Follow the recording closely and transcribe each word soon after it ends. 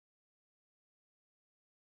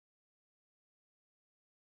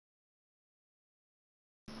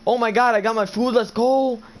Oh my god, I got my food. Let's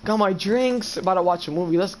go. Got my drinks. About to watch a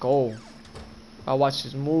movie. Let's go. I'll watch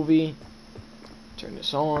this movie. Turn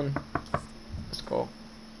this on. Let's go.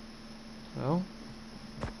 Well.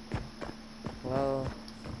 Well.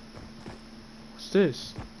 What's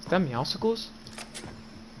this? Is that Meowsicles?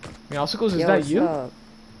 Meowsicles, is Yo, that you? up?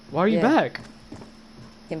 Why are you back?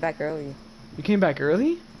 Came back early. You came back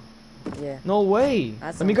early? Yeah. No way.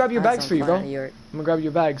 Let me grab your bags for you, bro. I'm gonna grab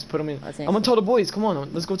your bags. Put them in. I'm gonna tell the boys. Come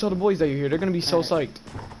on, let's go tell the boys that you're here. They're gonna be so psyched.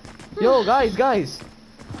 Yo, guys.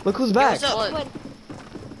 Look who's back. Yo, what's up?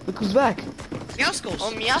 Look who's back. Meowsicles.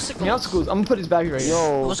 Oh, Meowsicles. Meowsicles. I'm gonna put his bag right here.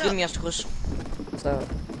 Yo. What's good, Meowsicles? What's up?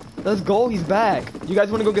 Let's go. He's back. You guys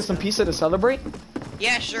wanna go get some pizza to celebrate?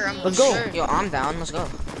 Yeah, sure. Let's go. Sure. Yo, I'm down. Let's go.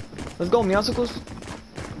 Let's go, Meowsicles.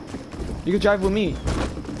 You can drive with me.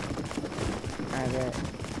 Alright.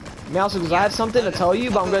 Meowsicles, I have something to tell you,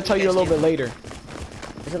 but I'm gonna tell you a little bit later.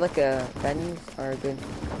 Is it like a bad news or good?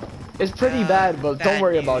 It's pretty bad, but don't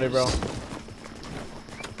worry about it, bro.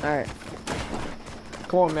 Alright.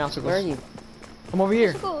 Come on, Meowsicles. Where are you? I'm over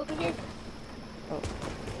here. Go over here. Oh.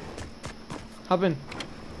 Hop in.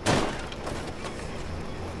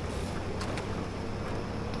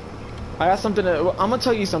 I got something to. I'm gonna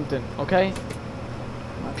tell you something, okay?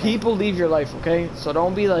 People leave your life, okay? So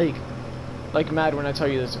don't be like mad when I tell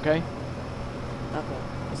you this, okay?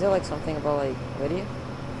 Okay. Is there like something about like video?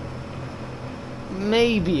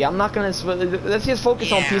 Maybe. I'm not gonna. Let's just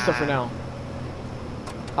focus on pizza for now.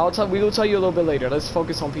 We will tell you a little bit later. Let's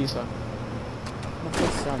focus on pizza. My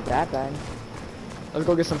face not that bad. Let's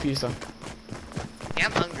go get some pizza. Yeah,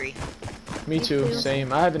 I'm hungry. Me too.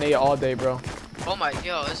 Same. I haven't ate all day, bro. Oh my,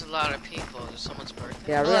 yo, there's a lot of people. There's someone's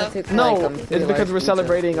birthday. Yeah, I really have to. No, like, it's because we're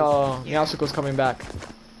celebrating Meowsicles coming back.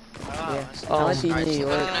 Yeah. How much do you Alright, need? so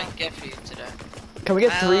what can I get for you today? Can we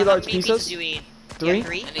get 3 large how many pizzas? do we need? 3? Yeah,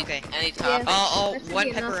 3? Okay. Any toppings? Oh, That should one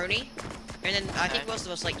be enough. pepperoni. And then I think most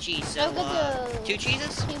of us like cheese, so I'll get the 2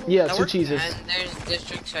 cheeses? Yeah, That 2 work? cheeses. And there's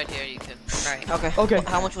drinks right here. You can. Alright. Okay. Okay.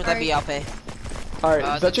 How much would that be? I'll pay.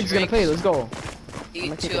 Alright, the Zetchik's gonna drinks. pay. Let's go.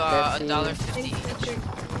 Eat take to a Pepsi. $1.50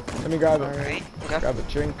 each. Let me grab it. Alright. Grab a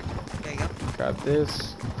drink. There you go. Grab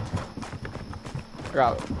this.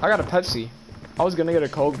 I got a Pepsi. I was gonna get a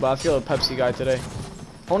Coke, but I feel a Pepsi guy today.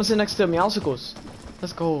 I wanna sit next to Meowsicles.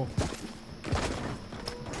 Let's go.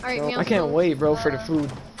 Alright, I can't wait, bro, for the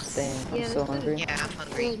food. Dang, I'm so hungry. Yeah, I'm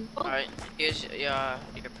hungry. Alright, here's your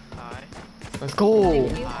pie. Let's go. Pie.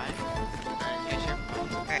 And here's your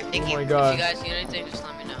pie. Alright, Oh thank you. my If god. you guys need anything, just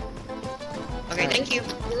let me know. Okay, thank you.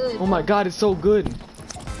 Oh my god, it's so good.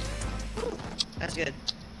 That's good.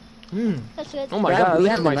 That's good. Oh my Yeah, god, I we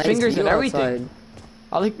licked have a my nice fingers view and everything. outside.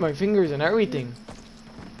 I licked my fingers and everything.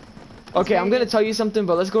 Okay, I'm gonna tell you something,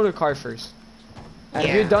 but let's go to the car first. And if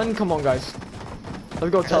Yeah. you're done, come on, guys. Let's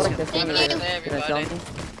go tell Like them. the thing Thank that- you. Can I tell Everybody. me?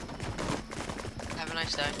 Have a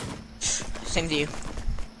nice day. Same to you.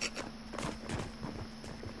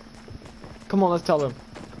 Come on, let's tell them.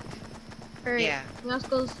 Alright, Yeah.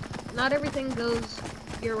 Meowsicles, not everything goes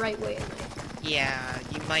your right way in life. Yeah,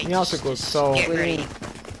 you might Meowsicles, just so- get What do you ready.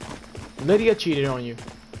 mean? Lydia cheated on you.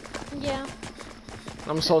 Yeah.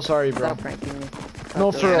 I'm so sorry, bro. Stop pranking me.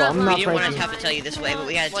 No, for real, Yeah. I'm We not didn't want to pranking. have to tell you this way, but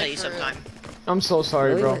we had to tell you Like for real. sometime. I'm so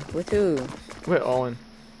sorry, Really? bro. With who? With Owen.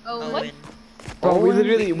 Oh, what? Owen. Bro, we Owen?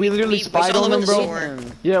 literally we spied saw on them them, in the bro. store.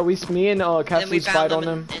 Him. Yeah, me and And then Cassidy we spied found on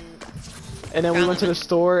them them. And then we found went to them the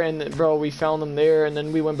store, and bro, we found them there, and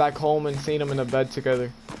then we went back home and seen them in a bed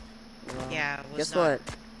together. Wow. Yeah, it was Guess not-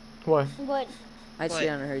 what? What? What? I What? cheated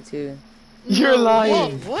on her too. You're No.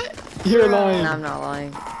 lying. Whoa, what? You're No, lying. I'm not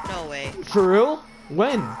lying. No way. For real?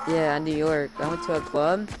 When? Yeah, in New York. I went to a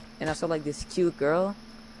club and I saw like this cute girl.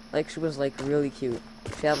 Like she was like really cute.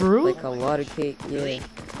 She had For real? like a lot of cake. Yeah. Really?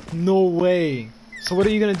 No way. So what are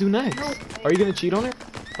you gonna do next? Are you gonna cheat on her?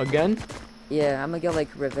 Again? Yeah, I'm gonna get like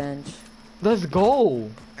revenge. Let's go.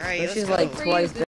 Alright, But let's she's go. like twice